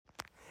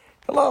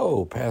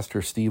Hello,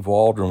 Pastor Steve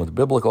Waldron with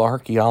Biblical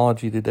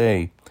Archaeology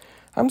Today.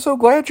 I'm so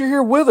glad you're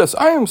here with us.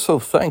 I am so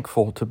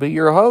thankful to be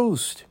your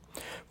host.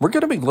 We're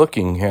going to be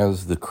looking,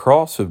 has the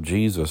cross of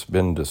Jesus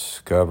been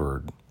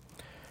discovered?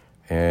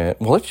 And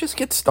well, let's just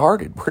get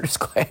started. We're just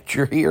glad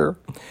you're here.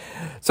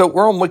 So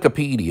we're on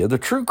Wikipedia. The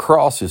true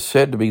cross is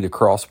said to be the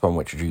cross upon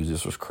which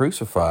Jesus was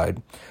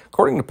crucified.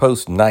 According to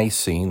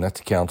Post-Nicene,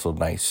 that's the Council of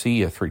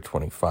Nicaea,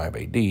 325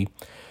 AD,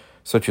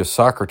 such as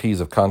Socrates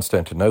of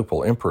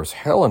Constantinople, Empress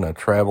Helena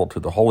traveled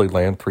to the Holy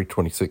Land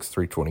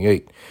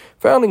 326-328,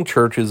 founding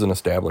churches and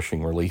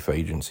establishing relief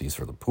agencies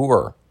for the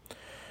poor.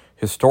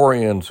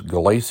 Historians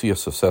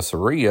Gelasius of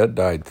Caesarea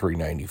died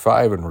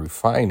 395, and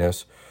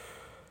Rufinus,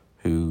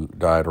 who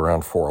died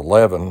around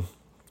 411,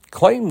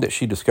 claimed that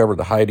she discovered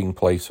the hiding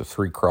place of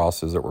three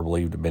crosses that were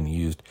believed to have been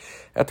used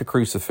at the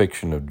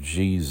crucifixion of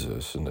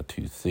Jesus and the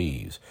two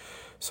thieves.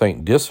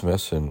 St.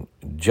 Dismas and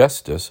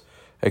Gestus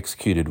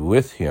executed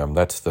with him,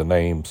 that's the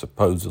name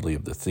supposedly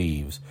of the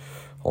thieves,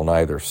 on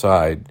either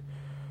side.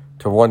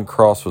 To one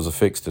cross was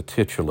affixed a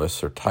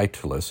titulus or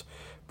titulus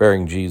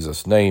bearing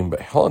Jesus' name,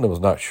 but Helena was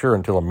not sure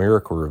until a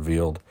miracle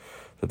revealed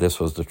that this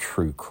was the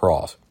true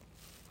cross.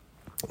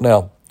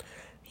 Now,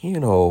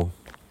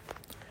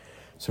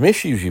 some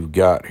issues you've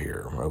got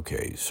here.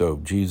 Okay, so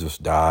Jesus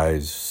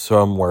dies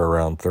somewhere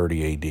around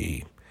 30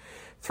 AD.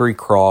 Three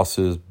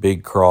crosses,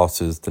 big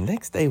crosses. The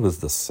next day was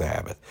the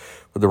Sabbath.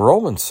 Would the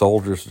Roman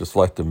soldiers just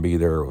let them be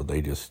there, or would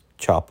they just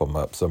chop them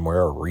up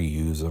somewhere or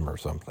reuse them or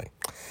something?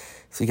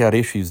 So you got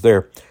issues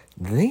there.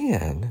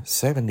 Then,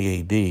 70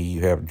 AD,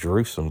 you have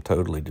Jerusalem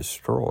totally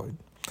destroyed.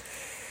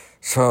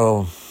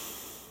 So,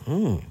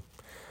 and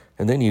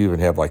then you even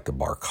have like the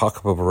Bar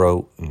Kokhba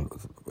wrote,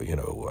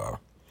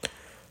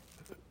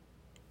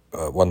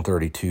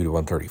 132 to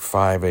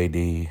 135 AD.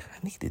 I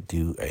need to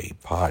do a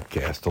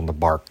podcast on the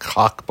Bar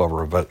Kokhba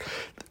revolt.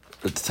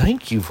 But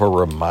thank you for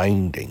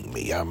reminding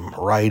me. I'm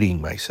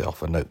writing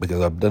myself a note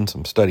because I've done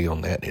some study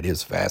on that, and it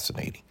is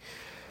fascinating.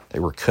 They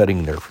were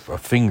cutting a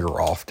finger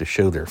off to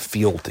show their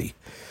fealty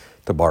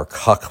to Bar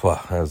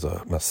Kokhba as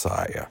a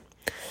messiah.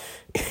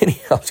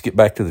 Anyhow, let's get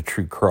back to the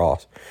true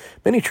cross.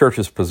 Many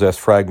churches possess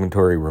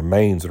fragmentary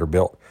remains that are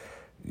built,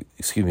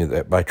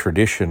 that by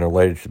tradition are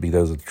alleged to be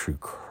those of the true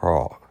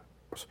cross.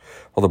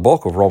 While the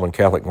bulk of Roman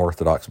Catholic and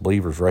Orthodox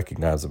believers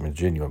recognize them as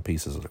genuine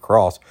pieces of the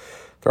cross,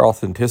 their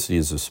authenticity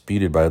is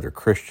disputed by other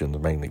Christians,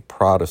 mainly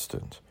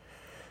Protestants.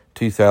 In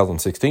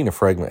 2016, a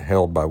fragment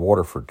held by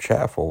Waterford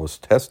Chapel was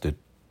tested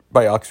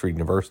by Oxford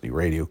University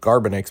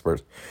radiocarbon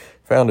experts,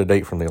 found a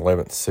date from the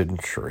 11th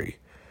century,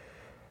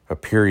 a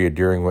period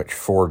during which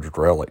forged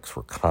relics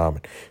were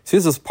common. See,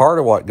 this is part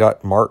of what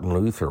got Martin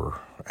Luther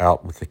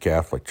out with the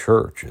Catholic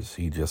Church, is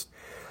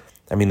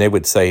they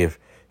would say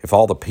if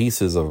all the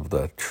pieces of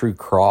the true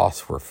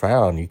cross were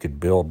found, you could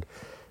build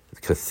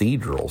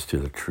cathedrals to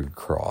the true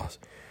cross.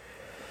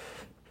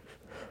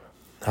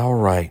 All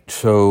right,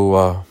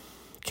 so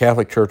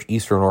Catholic Church,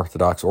 Eastern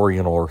Orthodox,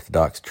 Oriental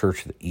Orthodox,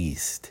 Church of the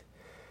East,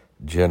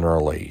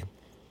 generally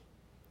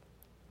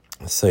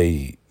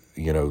say,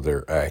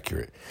 they're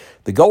accurate.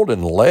 The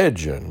Golden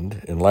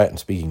Legend, in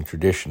Latin-speaking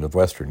tradition of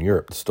Western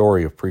Europe, the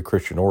story of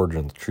pre-Christian origin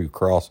of the true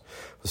cross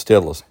was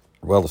still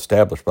well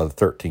established by the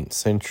 13th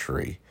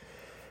century,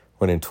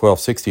 when in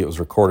 1260 it was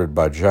recorded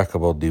by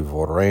Jacopo di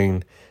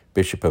Vorane,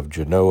 Bishop of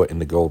Genoa, in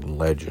the Golden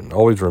Legend.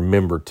 Always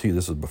remember, too,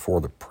 this is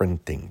before the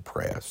printing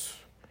press.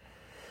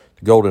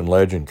 The Golden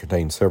Legend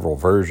contains several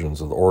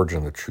versions of the origin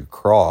of the true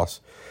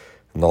cross.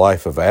 In the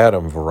life of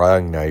Adam,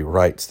 Varagna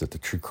writes that the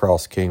true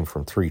cross came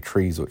from three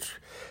trees which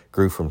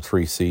grew from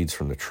three seeds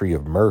from the tree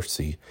of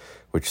mercy,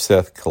 which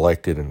Seth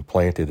collected and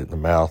planted in the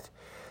mouth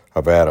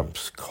of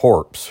Adam's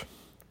corpse.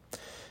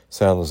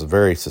 Sounds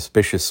very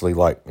suspiciously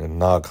like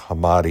Nag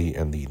Hammadi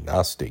and the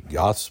Gnostic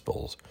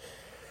Gospels.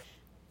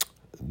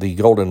 The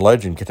Golden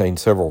Legend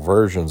contains several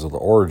versions of the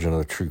origin of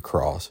the true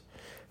cross.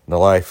 In the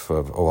life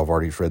of, I've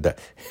already read that.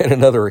 And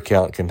another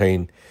account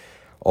contained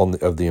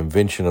of the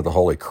invention of the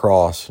Holy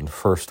Cross, and the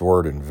first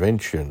word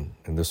invention,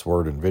 and this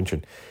word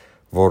invention,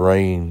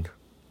 Voragine,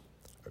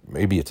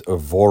 maybe it's a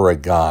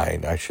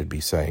Voragine, I should be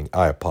saying,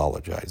 I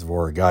apologize,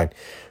 Voragine,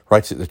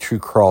 writes that the true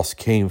cross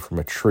came from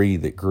a tree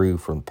that grew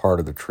from part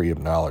of the tree of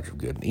knowledge of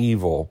good and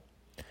evil.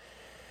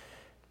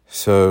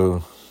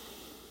 So,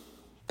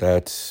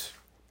 that's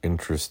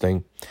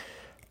interesting.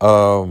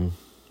 Queen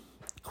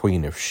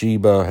of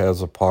Sheba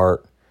has a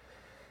part.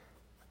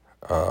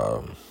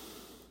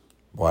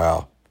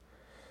 Wow.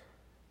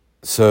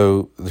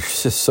 So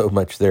there's just so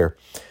much there.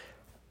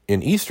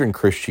 In Eastern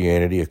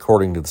Christianity,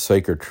 according to the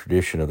sacred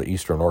tradition of the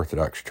Eastern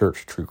Orthodox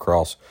Church, the true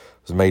cross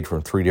was made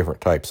from three different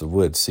types of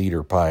wood: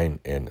 cedar, pine,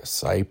 and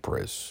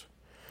cypress.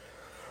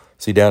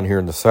 See, down here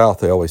in the South,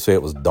 they always say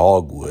it was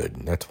dogwood,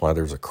 and that's why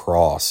there's a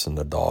cross in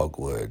the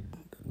dogwood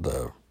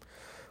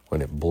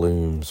when it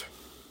blooms.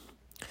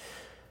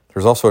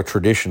 There's also a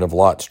tradition of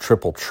Lot's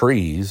triple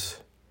trees,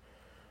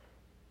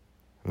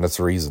 and that's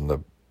the reason the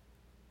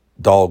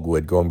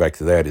dogwood, going back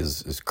to that,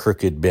 is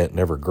crooked, bent,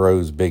 never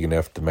grows big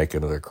enough to make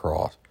another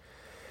cross.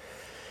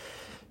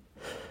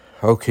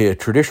 Okay, a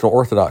traditional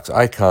Orthodox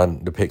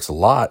icon depicts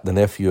Lot, the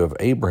nephew of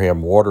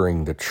Abraham,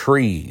 watering the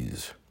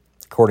trees.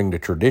 According to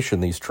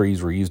tradition, these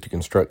trees were used to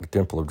construct the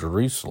Temple of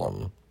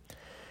Jerusalem.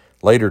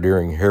 Later,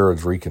 during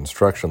Herod's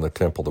reconstruction of the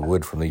temple, the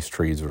wood from these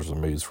trees was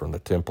removed from the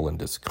temple and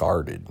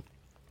discarded.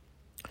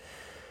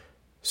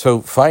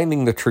 So,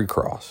 finding the true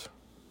cross.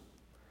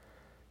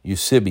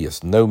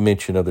 Eusebius, no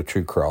mention of the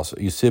true cross.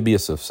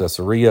 Eusebius of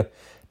Caesarea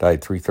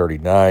died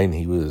 339.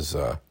 He was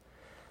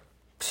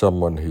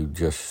someone who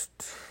just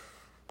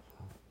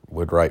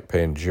would write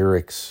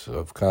panegyrics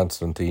of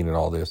Constantine and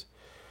all this.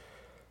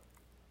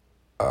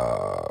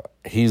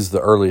 He's the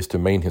earliest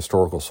and main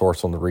historical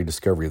source on the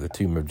rediscovery of the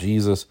tomb of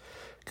Jesus,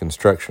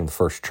 construction of the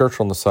first church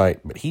on the site,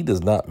 but he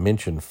does not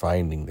mention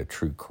finding the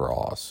true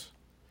cross.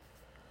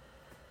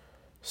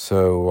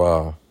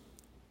 So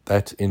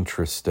that's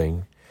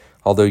interesting.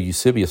 Although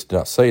Eusebius did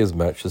not say as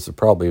much, this would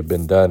probably have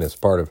been done as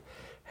part of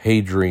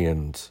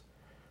Hadrian's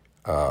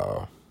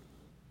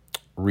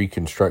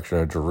reconstruction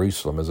of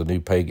Jerusalem as a new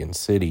pagan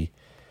city,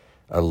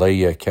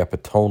 Aelia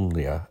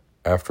Capitolia,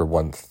 after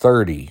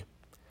 130.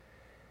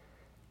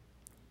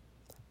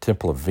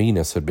 Temple of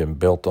Venus had been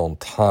built on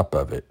top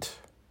of it.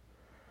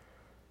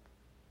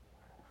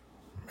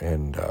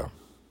 And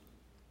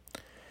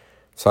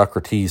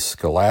Socrates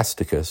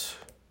Scholasticus,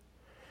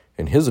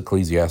 in his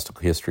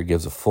ecclesiastical history,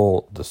 gives a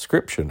full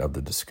description of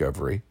the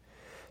discovery.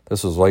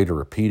 This was later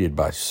repeated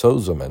by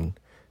Sozomen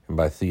and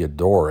by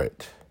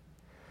Theodoret.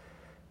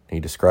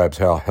 He describes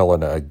how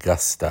Helena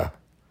Augusta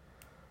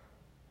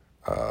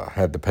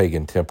had the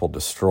pagan temple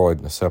destroyed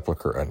and the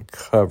sepulchre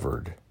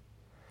uncovered.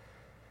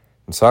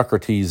 In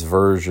Socrates'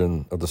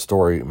 version of the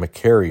story,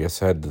 Macarius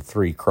had the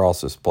 3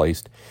 crosses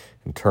placed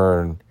and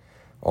turned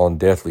on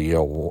deathly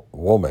ill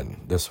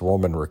woman. This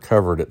woman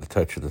recovered at the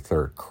touch of the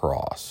 3rd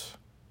cross.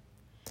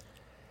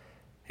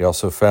 He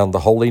also found the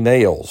holy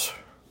nails.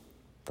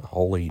 The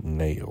holy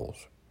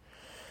nails.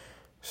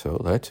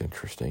 So that's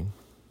interesting.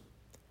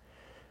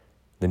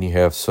 Then you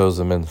have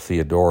Sozomen,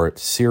 Theodoret,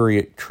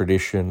 Syriac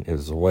tradition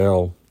as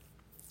well.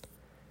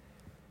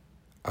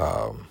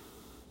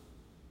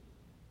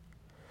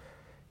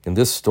 In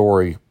this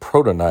story,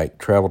 Protonike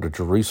traveled to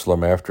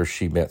Jerusalem after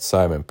she met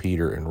Simon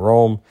Peter in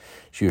Rome.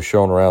 She was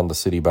shown around the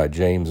city by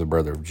James, the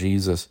brother of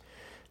Jesus,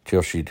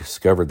 till she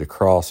discovered the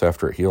cross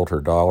after it healed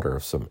her daughter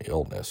of some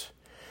illness.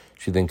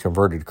 She then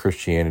converted to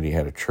Christianity and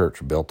had a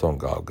church built on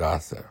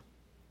Golgotha.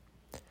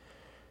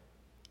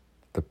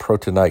 The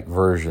Protonike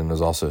version is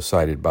also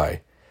cited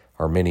by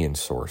Armenian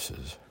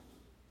sources.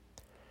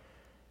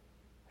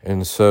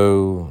 And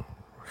so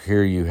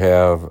here you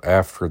have,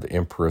 after the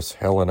Empress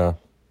Helena,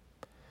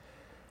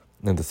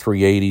 in the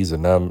 380s, a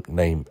nun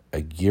named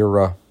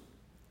Egeria,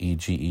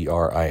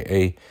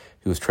 Egeria,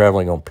 who was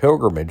traveling on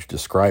pilgrimage,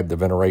 described the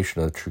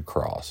veneration of the true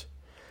cross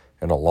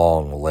in a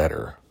long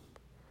letter.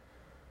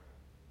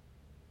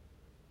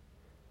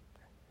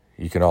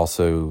 You can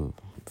also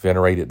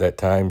venerate at that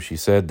time, she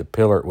said, the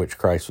pillar at which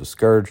Christ was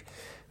scourged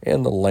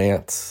and the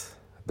lance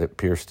that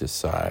pierced his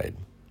side.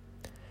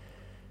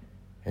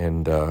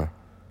 And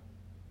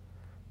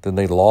then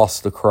they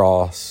lost the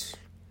cross,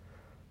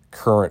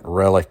 current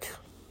relic.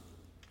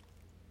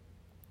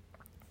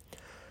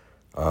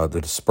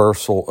 The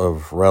dispersal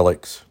of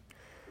relics.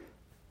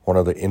 One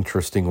of the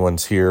interesting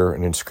ones here,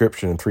 an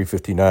inscription in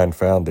 359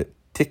 found at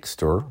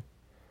Tixter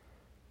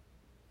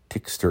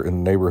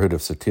in the neighborhood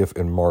of Sétif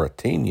in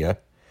Mauritania,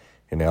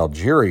 in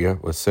Algeria,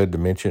 was said to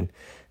mention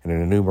in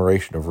an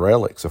enumeration of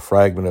relics a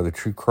fragment of the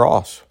true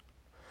cross.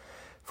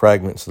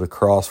 Fragments of the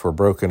cross were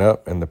broken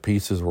up and the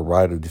pieces were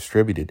widely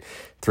distributed.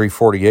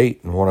 348,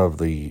 in one of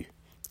the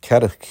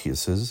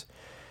catecheses,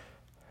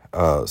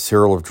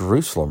 Cyril of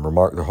Jerusalem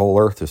remarked, the whole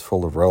earth is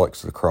full of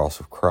relics of the cross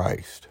of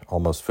Christ,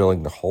 almost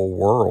filling the whole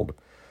world.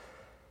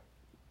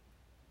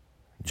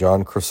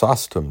 John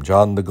Chrysostom,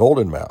 John the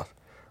Golden Mouth,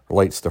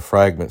 relates the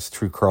fragments of the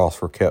true cross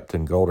were kept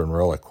in golden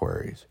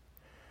reliquaries,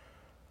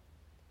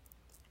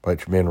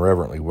 which men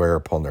reverently wear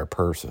upon their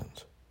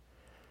persons.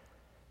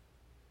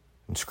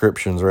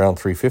 Inscriptions around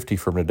 350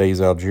 from today's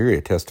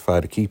Algeria testify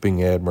to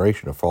keeping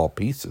admiration of small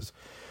pieces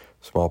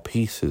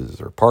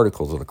or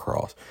particles of the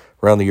cross.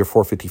 Around the year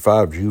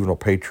 455, Juvenal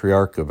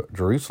Patriarch of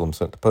Jerusalem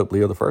sent to Pope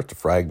Leo I a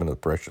fragment of the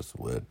precious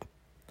wood.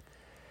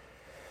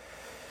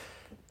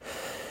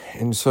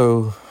 And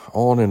so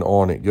on and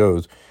on it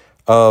goes.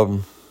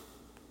 I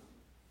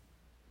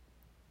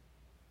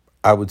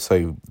would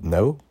say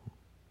no.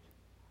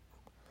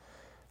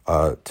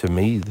 To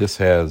me, this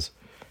has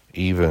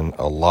even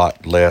a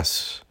lot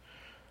less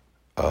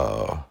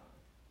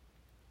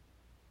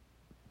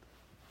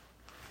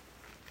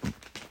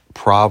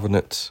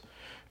provenance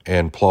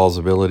and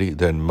plausibility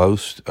than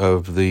most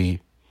of the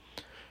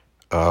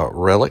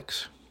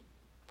relics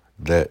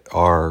that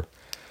are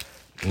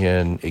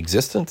in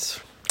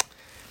existence.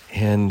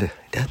 And it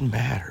doesn't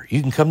matter.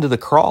 You can come to the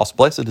cross.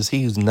 Blessed is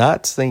he who's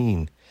not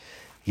seen,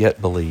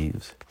 yet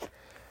believes.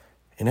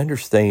 And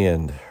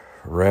understand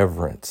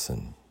reverence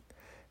and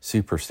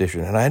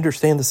superstition. And I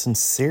understand the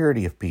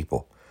sincerity of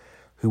people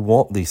who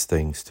want these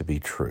things to be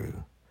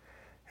true.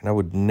 And I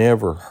would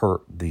never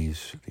hurt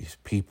these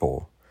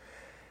people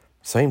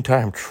Same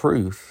time,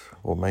 truth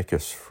will make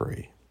us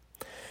free.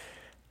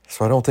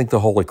 So I don't think the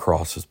Holy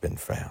Cross has been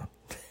found.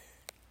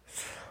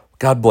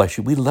 God bless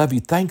you. We love you.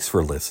 Thanks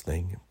for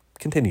listening.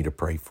 Continue to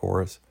pray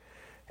for us.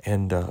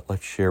 And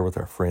let's share with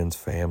our friends,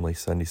 family,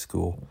 Sunday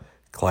school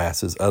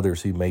classes,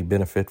 others who may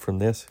benefit from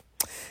this.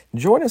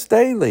 Join us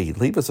daily.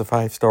 Leave us a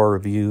 5-star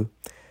review.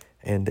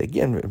 And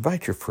again,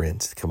 invite your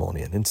friends to come on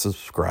in and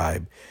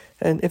subscribe.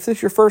 And if this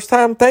is your first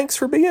time, thanks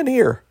for being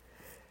here.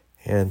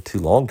 And to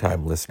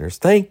longtime listeners,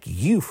 thank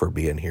you for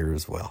being here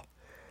as well.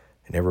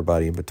 And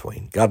everybody in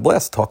between. God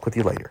bless. Talk with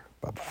you later.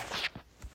 Bye-bye.